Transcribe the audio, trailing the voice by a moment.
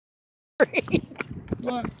afraid.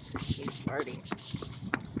 What? He's farting.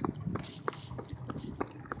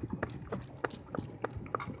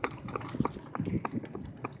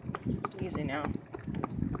 Easy now.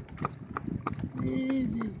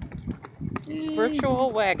 Easy. Easy.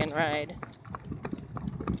 Virtual wagon ride.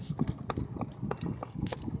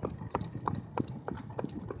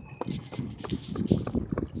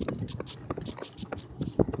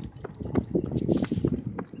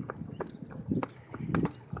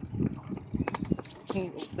 He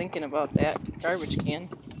was thinking about that garbage can.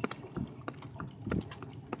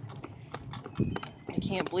 I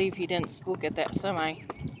can't believe he didn't spook at that semi.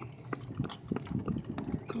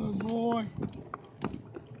 Good boy.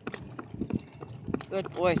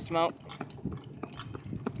 Good boy, Smoke.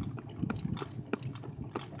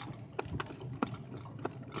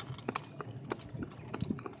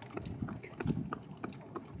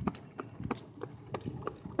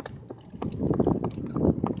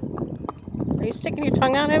 Are you sticking your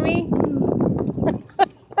tongue out at me?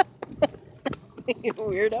 You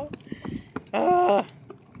weirdo.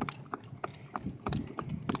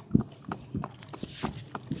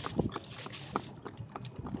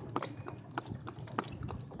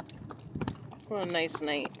 What a nice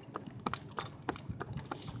night.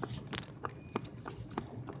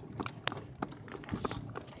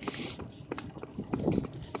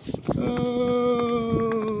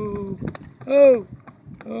 Oh. Oh.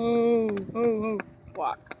 Oh. Oh. Oh.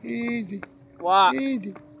 Walk. Easy. Walk.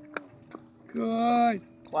 Easy. Good.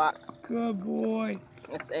 Walk. Good boy.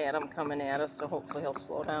 It's Adam coming at us, so hopefully he'll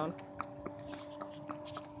slow down.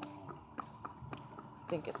 I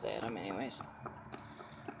think it's Adam anyways.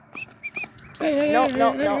 Hey, No.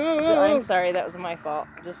 oh. I'm sorry, that was my fault.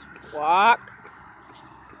 Just walk.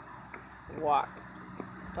 Walk.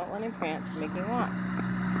 Don't let him prance. Make him walk.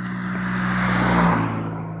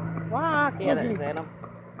 Walk. Yeah, that was Adam.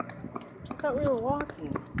 I thought we were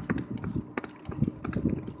walking.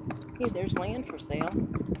 Hey, there's land for sale. You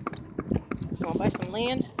want to buy some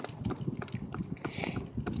land?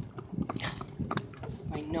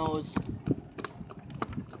 My nose.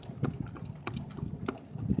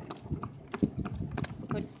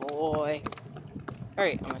 Good boy.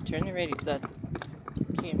 Alright, I'm going to turn the